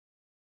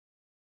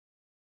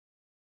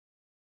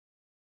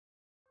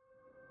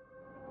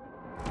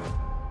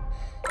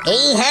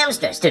Hey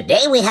hamsters,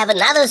 today we have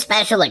another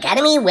special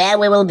academy where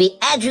we will be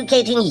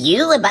educating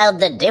you about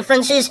the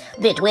differences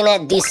between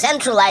a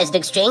decentralized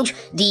exchange,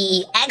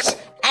 DEX,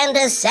 and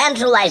a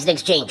centralized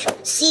exchange,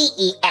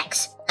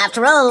 CEX.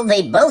 After all,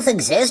 they both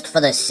exist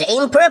for the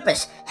same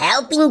purpose,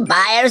 helping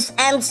buyers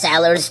and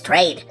sellers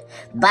trade.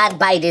 But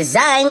by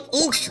design,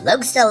 each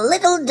looks a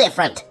little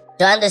different.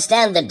 To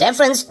understand the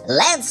difference,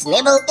 let's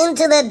nibble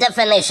into the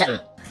definition.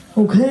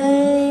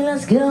 Okay,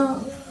 let's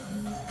go.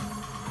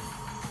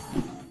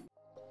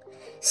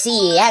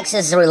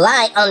 CEXs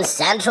rely on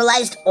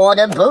centralized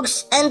order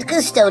books and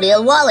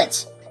custodial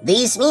wallets.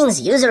 This means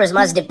users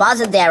must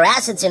deposit their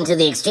assets into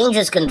the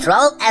exchange's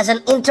control as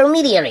an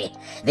intermediary.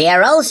 They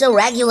are also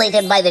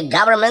regulated by the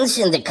governments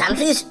in the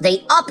countries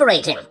they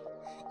operate in.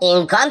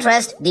 In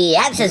contrast,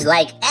 DEXs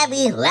like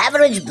Ebi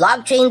leverage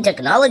blockchain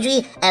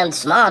technology and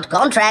smart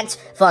contracts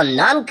for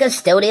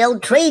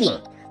non-custodial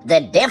trading.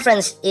 The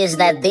difference is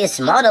that this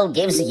model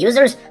gives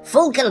users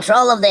full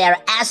control of their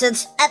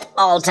assets at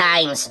all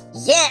times.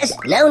 Yes,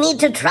 no need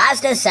to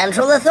trust a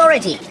central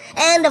authority.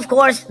 And of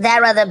course,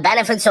 there are the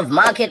benefits of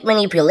market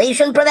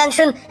manipulation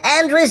prevention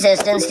and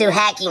resistance to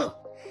hacking.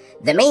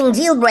 The main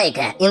deal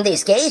breaker in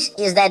this case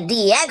is that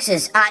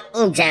DEXs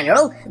are in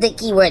general, the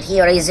keyword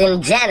here is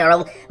in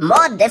general,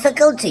 more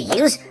difficult to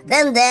use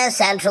than their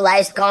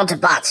centralized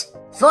counterparts.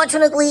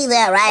 Fortunately,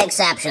 there are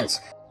exceptions.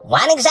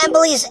 One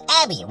example is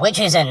Ebi, which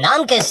is a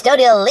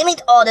non-custodial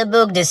limit order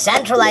book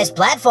decentralized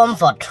platform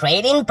for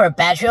trading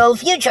perpetual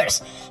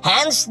futures,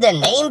 hence the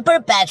name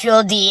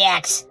Perpetual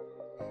DEX.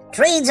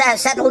 Trades are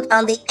settled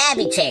on the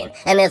Ebi chain,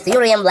 an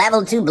Ethereum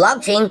Level 2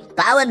 blockchain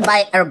powered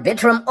by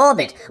Arbitrum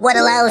Orbit, what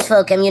allows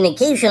for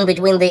communication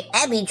between the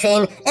Ebi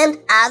chain and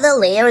other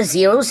Layer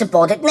 0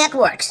 supported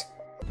networks.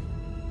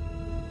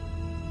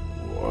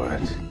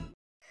 What?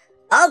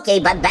 Okay,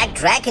 but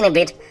backtracking a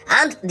bit,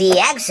 aren't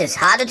DEXs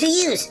harder to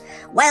use?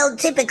 Well,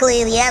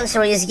 typically the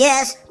answer is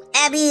yes.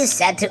 Ebi is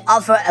said to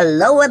offer a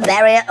lower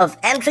barrier of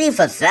entry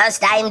for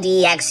first-time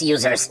DEX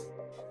users.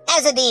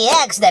 As a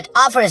DEX that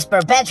offers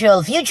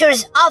perpetual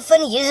futures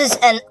often uses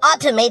an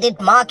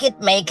automated market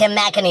maker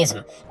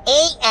mechanism,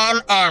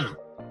 AMM.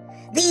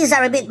 These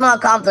are a bit more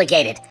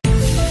complicated.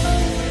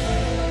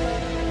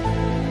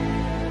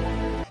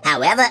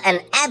 However, an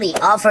Ebi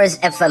offers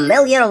a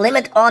familiar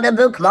limit order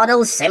book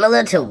model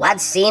similar to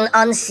what's seen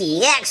on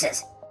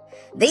CEXs.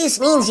 This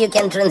means you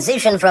can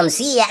transition from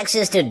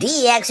CEXs to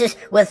DEXs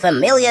with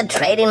familiar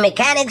trading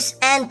mechanics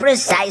and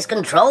precise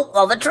control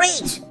over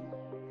trades.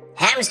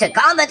 Hamster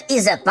Kombat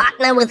is a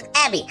partner with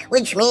Ebi,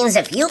 which means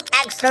a few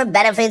extra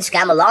benefits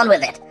come along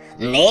with it,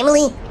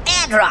 namely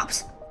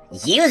airdrops.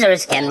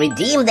 Users can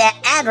redeem their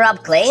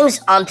airdrop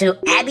claims onto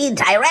Ebi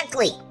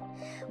directly.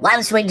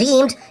 Once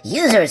redeemed,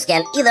 users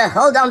can either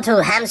hold on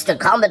to Hamster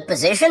Kombat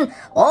position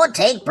or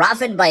take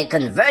profit by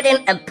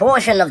converting a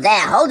portion of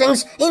their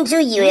holdings into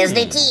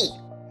USDT.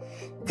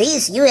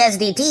 This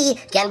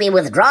USDT can be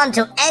withdrawn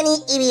to any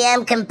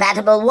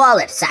EVM-compatible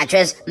wallet, such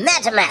as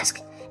MetaMask,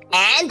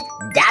 and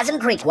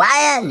doesn't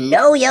require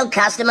Know Your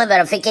Customer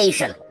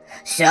verification.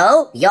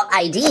 So, your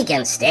ID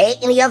can stay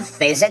in your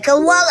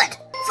physical wallet,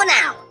 for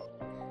now.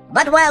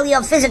 But while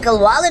your physical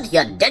wallet,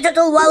 your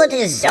digital wallet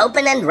is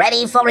open and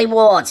ready for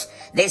rewards.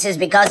 This is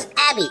because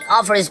Ebi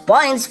offers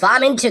points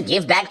farming to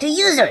give back to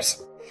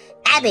users.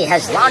 Ebi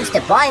has launched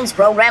a points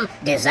program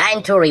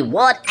designed to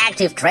reward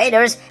active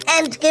traders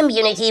and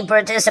community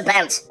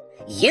participants.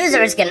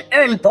 Users can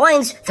earn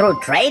points through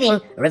trading,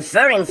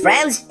 referring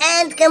friends,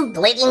 and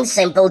completing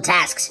simple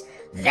tasks.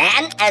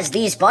 Then, as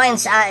these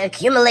points are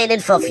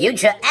accumulated for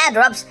future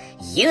airdrops,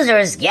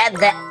 users get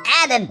the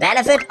added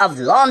benefit of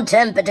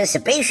long-term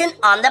participation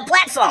on the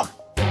platform.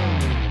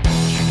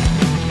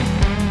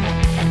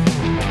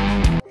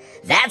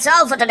 That's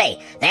all for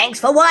today. Thanks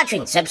for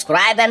watching.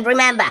 Subscribe and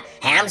remember,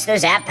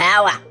 hamsters have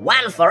power.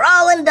 One for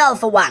all and all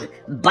for one.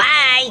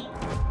 Bye!